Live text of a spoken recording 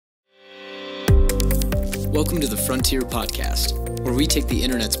Welcome to the Frontier Podcast, where we take the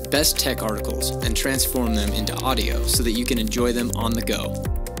internet's best tech articles and transform them into audio so that you can enjoy them on the go.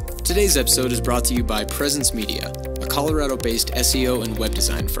 Today's episode is brought to you by Presence Media, a Colorado-based SEO and web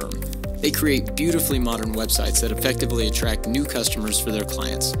design firm. They create beautifully modern websites that effectively attract new customers for their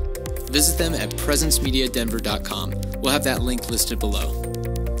clients. Visit them at presencemediadenver.com. We'll have that link listed below.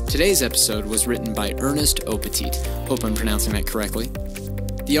 Today's episode was written by Ernest Opetit. Hope I'm pronouncing that correctly.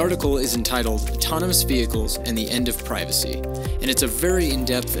 The article is entitled Autonomous Vehicles and the End of Privacy, and it's a very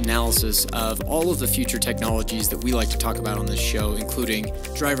in-depth analysis of all of the future technologies that we like to talk about on this show, including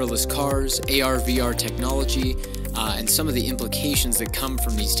driverless cars, AR/VR technology, and some of the implications that come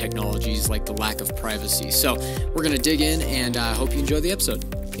from these technologies, like the lack of privacy. So we're going to dig in, and I hope you enjoy the episode.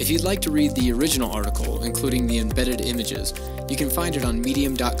 If you'd like to read the original article, including the embedded images, you can find it on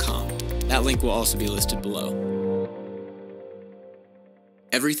medium.com. That link will also be listed below.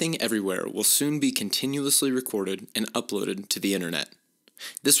 Everything everywhere will soon be continuously recorded and uploaded to the internet.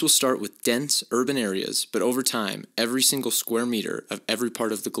 This will start with dense urban areas, but over time, every single square meter of every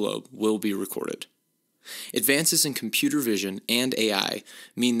part of the globe will be recorded. Advances in computer vision and AI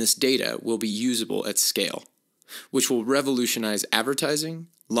mean this data will be usable at scale, which will revolutionize advertising,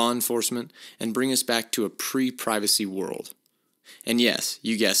 law enforcement, and bring us back to a pre-privacy world. And yes,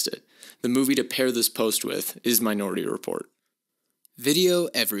 you guessed it, the movie to pair this post with is Minority Report. Video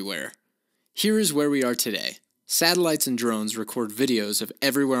everywhere. Here is where we are today. Satellites and drones record videos of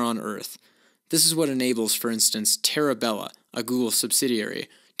everywhere on Earth. This is what enables, for instance, Terabella, a Google subsidiary,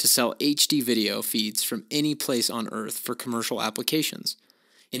 to sell HD video feeds from any place on Earth for commercial applications.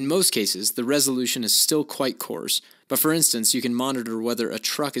 In most cases, the resolution is still quite coarse, but for instance, you can monitor whether a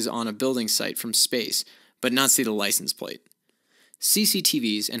truck is on a building site from space, but not see the license plate.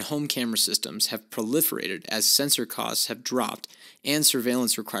 CCTVs and home camera systems have proliferated as sensor costs have dropped and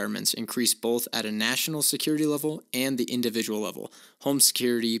surveillance requirements increase both at a national security level and the individual level, home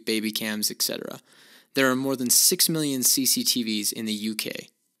security, baby cams, etc. There are more than 6 million CCTVs in the UK.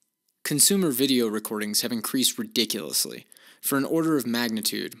 Consumer video recordings have increased ridiculously. For an order of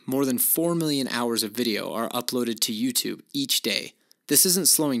magnitude, more than 4 million hours of video are uploaded to YouTube each day. This isn't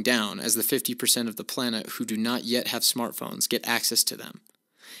slowing down as the 50% of the planet who do not yet have smartphones get access to them.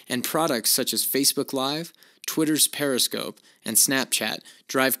 And products such as Facebook Live, Twitter's Periscope, and Snapchat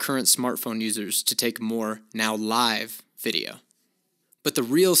drive current smartphone users to take more now live video. But the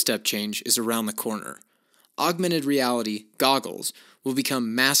real step change is around the corner. Augmented reality goggles will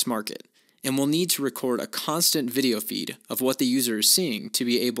become mass market and will need to record a constant video feed of what the user is seeing to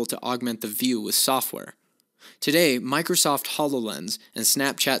be able to augment the view with software. Today, Microsoft HoloLens and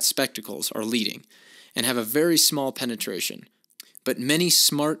Snapchat Spectacles are leading and have a very small penetration. But many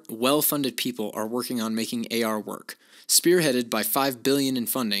smart, well-funded people are working on making AR work. Spearheaded by $5 billion in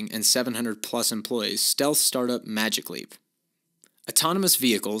funding and 700-plus employees, stealth startup Magic Leap. Autonomous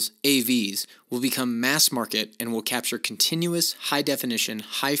vehicles, AVs, will become mass market and will capture continuous, high-definition,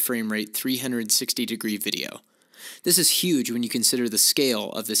 high-frame-rate 360-degree video. This is huge when you consider the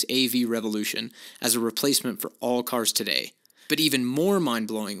scale of this AV revolution as a replacement for all cars today, but even more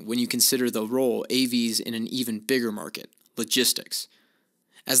mind-blowing when you consider the role AVs in an even bigger market, logistics.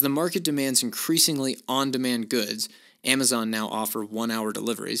 As the market demands increasingly on-demand goods, Amazon now offer one-hour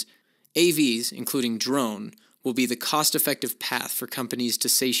deliveries, AVs, including drone, will be the cost-effective path for companies to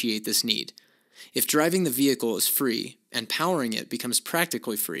satiate this need. If driving the vehicle is free, and powering it becomes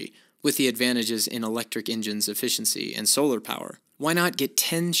practically free, with the advantages in electric engines' efficiency and solar power, why not get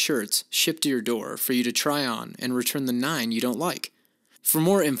 10 shirts shipped to your door for you to try on and return the 9 you don't like? For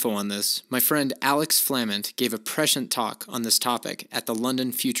more info on this, my friend Alex Flamant gave a prescient talk on this topic at the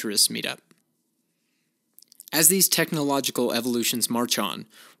London Futurist meetup. As these technological evolutions march on,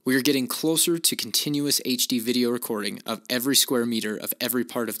 we are getting closer to continuous HD video recording of every square meter of every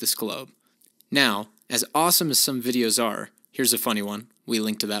part of this globe. Now, as awesome as some videos are, here's a funny one. We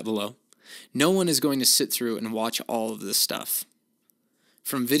link to that below. No one is going to sit through and watch all of this stuff.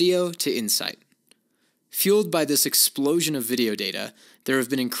 From video to insight. Fueled by this explosion of video data, there have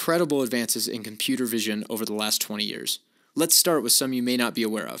been incredible advances in computer vision over the last 20 years. Let's start with some you may not be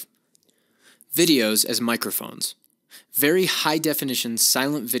aware of. Videos as microphones. Very high-definition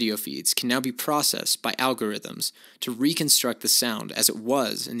silent video feeds can now be processed by algorithms to reconstruct the sound as it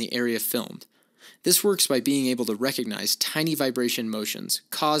was in the area filmed. This works by being able to recognize tiny vibration motions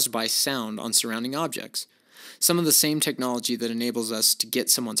caused by sound on surrounding objects, some of the same technology that enables us to get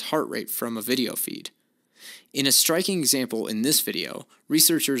someone's heart rate from a video feed. In a striking example in this video,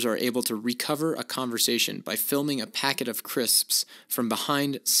 researchers are able to recover a conversation by filming a packet of crisps from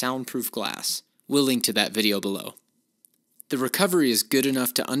behind soundproof glass. We'll link to that video below. The recovery is good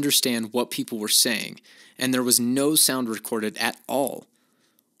enough to understand what people were saying, and there was no sound recorded at all.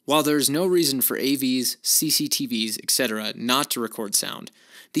 While there is no reason for AVs, CCTVs, etc. not to record sound,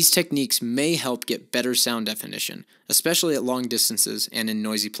 these techniques may help get better sound definition, especially at long distances and in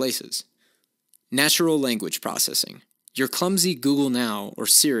noisy places. Natural language processing. Your clumsy Google Now or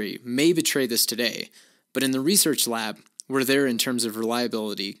Siri may betray this today, but in the research lab, we're there in terms of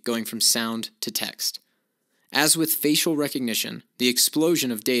reliability going from sound to text. As with facial recognition, the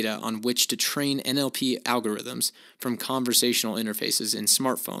explosion of data on which to train NLP algorithms from conversational interfaces in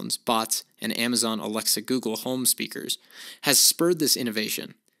smartphones, bots, and Amazon Alexa Google Home speakers has spurred this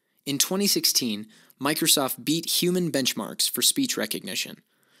innovation. In 2016, Microsoft beat human benchmarks for speech recognition.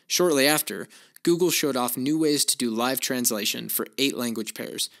 Shortly after, Google showed off new ways to do live translation for 8 language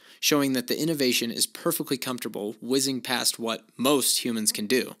pairs, showing that the innovation is perfectly comfortable whizzing past what most humans can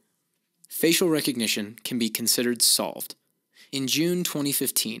do. Facial recognition can be considered solved. In June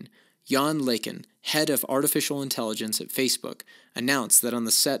 2015, Jan Laken, head of artificial intelligence at Facebook, announced that on the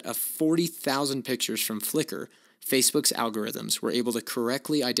set of 40,000 pictures from Flickr, Facebook's algorithms were able to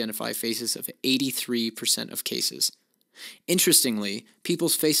correctly identify faces of 83% of cases. Interestingly,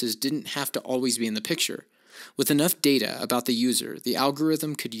 people's faces didn't have to always be in the picture. With enough data about the user, the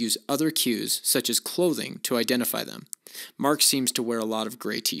algorithm could use other cues, such as clothing, to identify them. Mark seems to wear a lot of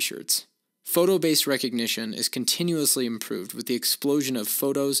gray t-shirts. Photo-based recognition is continuously improved with the explosion of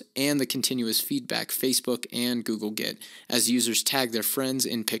photos and the continuous feedback Facebook and Google get as users tag their friends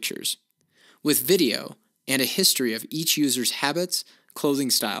in pictures. With video and a history of each user's habits, clothing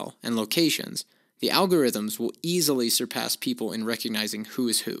style, and locations, the algorithms will easily surpass people in recognizing who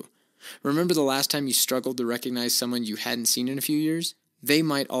is who. Remember the last time you struggled to recognize someone you hadn't seen in a few years? They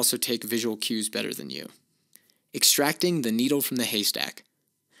might also take visual cues better than you. Extracting the needle from the haystack.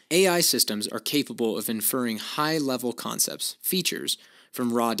 AI systems are capable of inferring high-level concepts, features,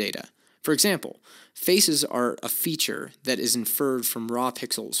 from raw data. For example, faces are a feature that is inferred from raw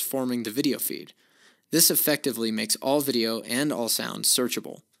pixels forming the video feed. This effectively makes all video and all sound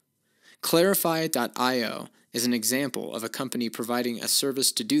searchable. Clarify.io is an example of a company providing a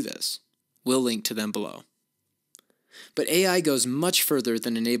service to do this. We'll link to them below. But AI goes much further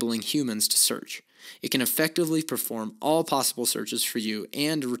than enabling humans to search. It can effectively perform all possible searches for you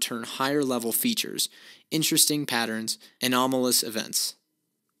and return higher-level features, interesting patterns, anomalous events.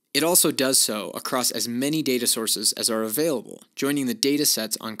 It also does so across as many data sources as are available, joining the data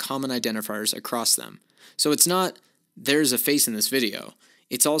sets on common identifiers across them. So it's not, there's a face in this video.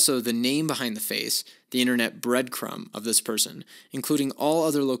 It's also the name behind the face, the internet breadcrumb of this person, including all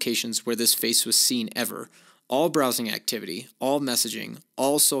other locations where this face was seen ever, all browsing activity, all messaging,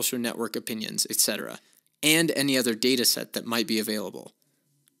 all social network opinions, etc., and any other data set that might be available.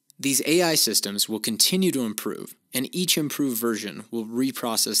 These AI systems will continue to improve, and each improved version will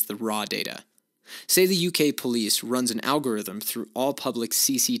reprocess the raw data. Say the UK police runs an algorithm through all public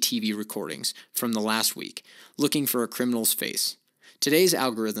CCTV recordings from the last week, looking for a criminal's face. Today's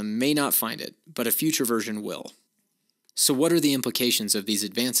algorithm may not find it, but a future version will. So what are the implications of these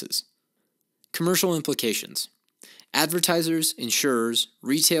advances? Commercial implications. Advertisers, insurers,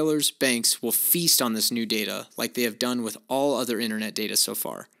 retailers, banks will feast on this new data like they have done with all other internet data so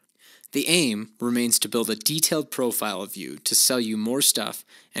far. The aim remains to build a detailed profile of you to sell you more stuff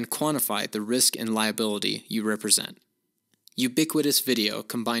and quantify the risk and liability you represent. Ubiquitous video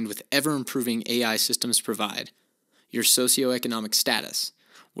combined with ever-improving AI systems provide your socioeconomic status,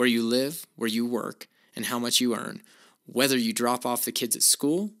 where you live, where you work, and how much you earn, whether you drop off the kids at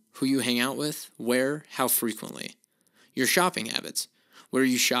school, who you hang out with, where, how frequently. Your shopping habits, where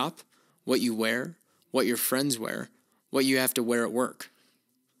you shop, what you wear, what your friends wear, what you have to wear at work.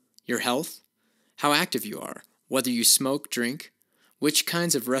 Your health, how active you are, whether you smoke, drink, which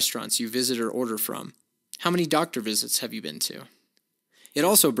kinds of restaurants you visit or order from, how many doctor visits have you been to. It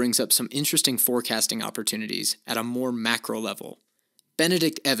also brings up some interesting forecasting opportunities at a more macro level.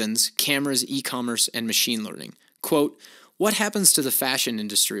 Benedict Evans, Cameras, E-commerce, and Machine Learning, quote, "What happens to the fashion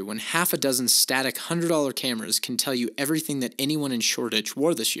industry when half a dozen static $100 cameras can tell you everything that anyone in Shoreditch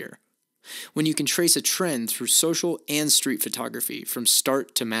wore this year? When you can trace a trend through social and street photography from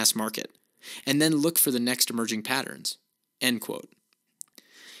start to mass market, and then look for the next emerging patterns." End quote.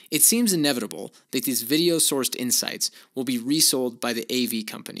 It seems inevitable that these video-sourced insights will be resold by the AV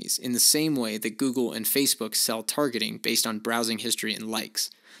companies in the same way that Google and Facebook sell targeting based on browsing history and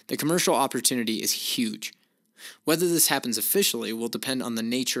likes. The commercial opportunity is huge. Whether this happens officially will depend on the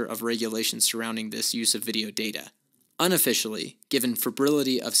nature of regulations surrounding this use of video data. Unofficially, given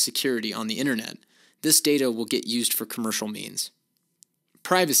fragility of security on the internet, this data will get used for commercial means.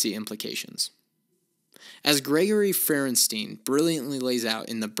 Privacy implications. As Gregory Ferenstein brilliantly lays out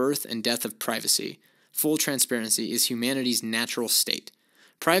in The Birth and Death of Privacy, full transparency is humanity's natural state.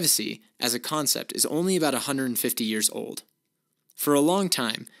 Privacy, as a concept, is only about 150 years old. For a long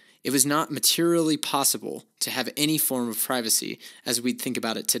time, it was not materially possible to have any form of privacy as we'd think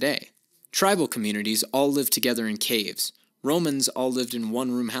about it today. Tribal communities all lived together in caves. Romans all lived in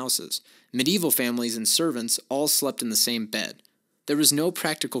one-room houses. Medieval families and servants all slept in the same bed. There was no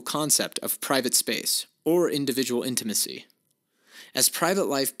practical concept of private space or individual intimacy. As private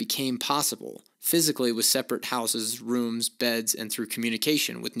life became possible, physically with separate houses, rooms, beds, and through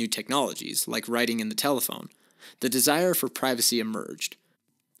communication with new technologies like writing and the telephone, the desire for privacy emerged.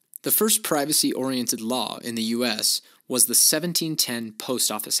 The first privacy-oriented law in the U.S. was the 1710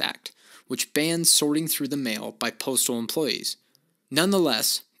 Post Office Act, which banned sorting through the mail by postal employees.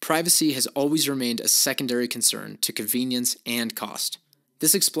 Nonetheless, privacy has always remained a secondary concern to convenience and cost.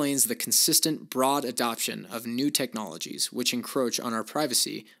 This explains the consistent, broad adoption of new technologies which encroach on our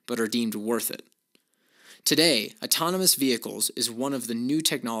privacy but are deemed worth it. Today, autonomous vehicles is one of the new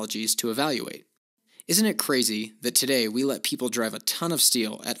technologies to evaluate. Isn't it crazy that today we let people drive a ton of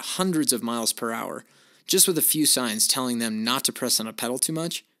steel at hundreds of miles per hour just with a few signs telling them not to press on a pedal too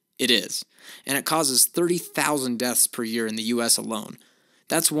much? It is, and it causes 30,000 deaths per year in the U.S. alone.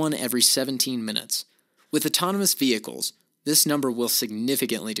 That's one every 17 minutes. With autonomous vehicles, this number will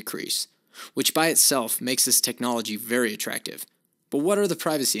significantly decrease, which by itself makes this technology very attractive. But what are the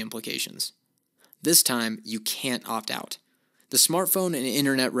privacy implications? This time, you can't opt out. The smartphone and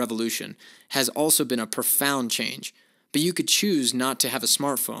internet revolution has also been a profound change, but you could choose not to have a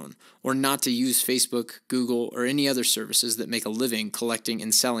smartphone or not to use Facebook, Google, or any other services that make a living collecting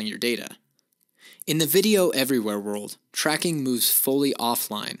and selling your data. In the video everywhere world, tracking moves fully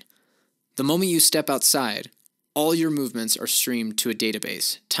offline. The moment you step outside, all your movements are streamed to a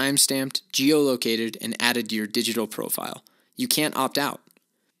database, time-stamped, geolocated, and added to your digital profile. You can't opt out.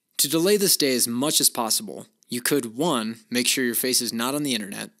 To delay this day as much as possible, you could 1. Make sure your face is not on the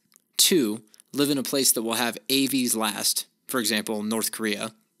internet, 2. Live in a place that will have AVs last, for example, North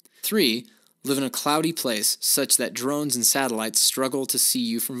Korea, 3. Live in a cloudy place such that drones and satellites struggle to see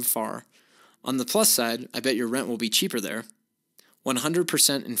you from afar. On the plus side, I bet your rent will be cheaper there. 100%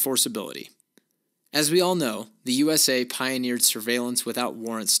 enforceability. As we all know, the USA pioneered surveillance without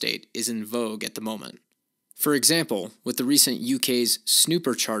warrant state is in vogue at the moment. For example, with the recent UK's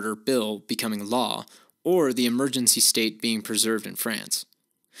Snooper Charter bill becoming law, or the emergency state being preserved in France.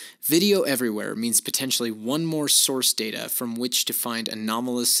 Video everywhere means potentially one more source data from which to find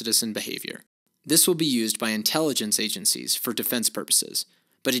anomalous citizen behavior. This will be used by intelligence agencies for defense purposes,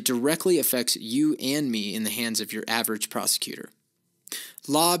 but it directly affects you and me in the hands of your average prosecutor.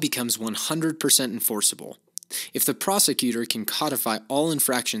 Law becomes 100% enforceable. If the prosecutor can codify all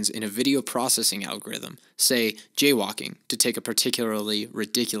infractions in a video processing algorithm, say jaywalking to take a particularly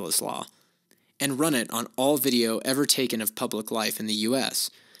ridiculous law, and run it on all video ever taken of public life in the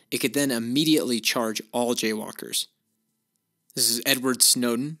U.S., it could then immediately charge all jaywalkers. This is Edward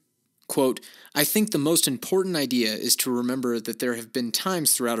Snowden. Quote, "I think the most important idea is to remember that there have been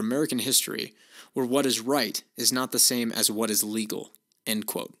times throughout American history where what is right is not the same as what is legal." End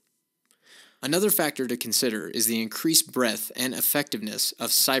quote. Another factor to consider is the increased breadth and effectiveness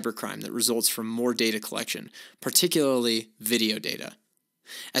of cybercrime that results from more data collection, particularly video data.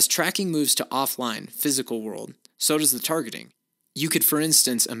 As tracking moves to offline, physical world, so does the targeting. You could, for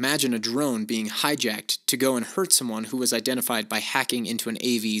instance, imagine a drone being hijacked to go and hurt someone who was identified by hacking into an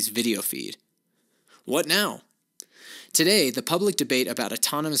AV's video feed. What now? Today, the public debate about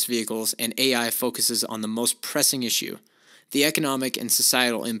autonomous vehicles and AI focuses on the most pressing issue, the economic and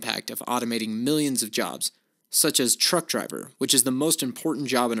societal impact of automating millions of jobs, such as truck driver, which is the most important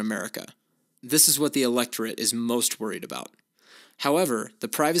job in America. This is what the electorate is most worried about. However, the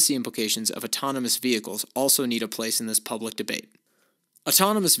privacy implications of autonomous vehicles also need a place in this public debate.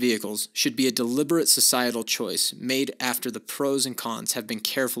 Autonomous vehicles should be a deliberate societal choice made after the pros and cons have been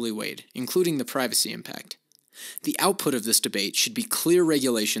carefully weighed, including the privacy impact. The output of this debate should be clear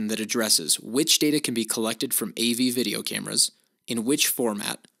regulation that addresses which data can be collected from AV video cameras, in which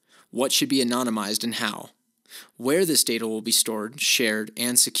format, what should be anonymized and how, where this data will be stored, shared,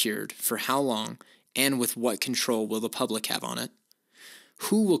 and secured, for how long, and with what control will the public have on it,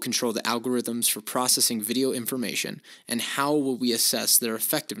 who will control the algorithms for processing video information, and how will we assess their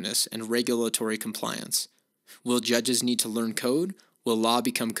effectiveness and regulatory compliance? Will judges need to learn code? Will law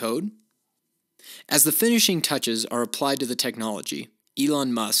become code? As the finishing touches are applied to the technology,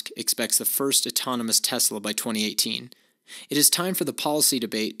 Elon Musk expects the first autonomous Tesla by 2018. It is time for the policy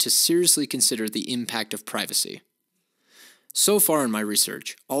debate to seriously consider the impact of privacy. So far in my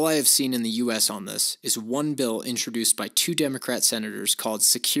research, all I have seen in the U.S. on this is one bill introduced by 2 Democrat senators called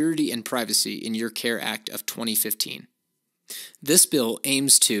Security and Privacy in Your Care Act of 2015. This bill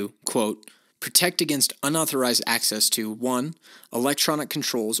aims to, quote, protect against unauthorized access to 1. Electronic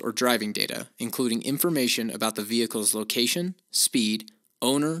controls or driving data, including information about the vehicle's location, speed,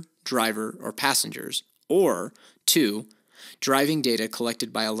 owner, driver, or passengers, or 2. Driving data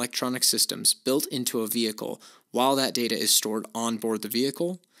collected by electronic systems built into a vehicle while that data is stored on board the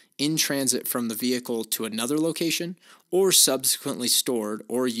vehicle, in transit from the vehicle to another location, or subsequently stored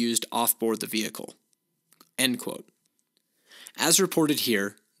or used off-board the vehicle. End quote. As reported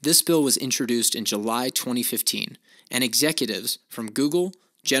here, this bill was introduced in July 2015, and executives from Google,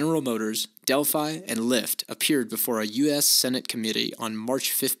 General Motors, Delphi, and Lyft appeared before a U.S. Senate committee on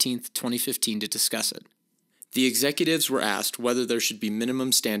March 15, 2015 to discuss it. The executives were asked whether there should be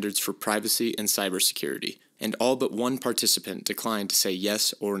minimum standards for privacy and cybersecurity, and all but one participant declined to say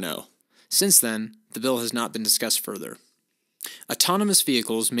yes or no. Since then, the bill has not been discussed further. Autonomous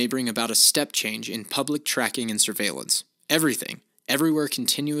vehicles may bring about a step change in public tracking and surveillance. Everything, everywhere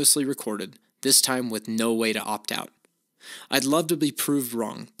continuously recorded, this time with no way to opt out. I'd love to be proved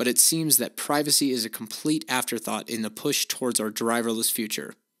wrong, but it seems that privacy is a complete afterthought in the push towards our driverless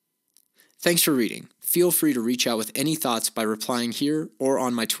future. Thanks for reading. Feel free to reach out with any thoughts by replying here or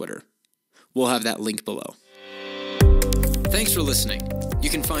on my Twitter. We'll have that link below. Thanks for listening. You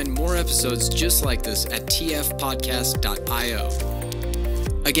can find more episodes just like this at tfpodcast.io.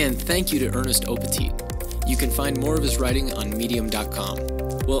 Again, thank you to Ernest Opetit. You can find more of his writing on medium.com.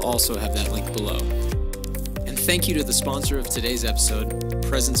 We'll also have that link below. And thank you to the sponsor of today's episode,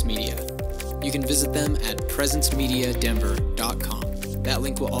 Presence Media. You can visit them at presencemediadenver.com. That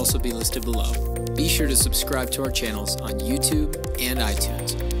link will also be listed below. Be sure to subscribe to our channels on YouTube and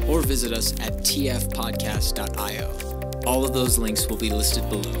iTunes, or visit us at tfpodcast.io. All of those links will be listed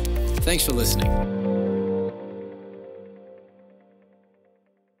below. Thanks for listening.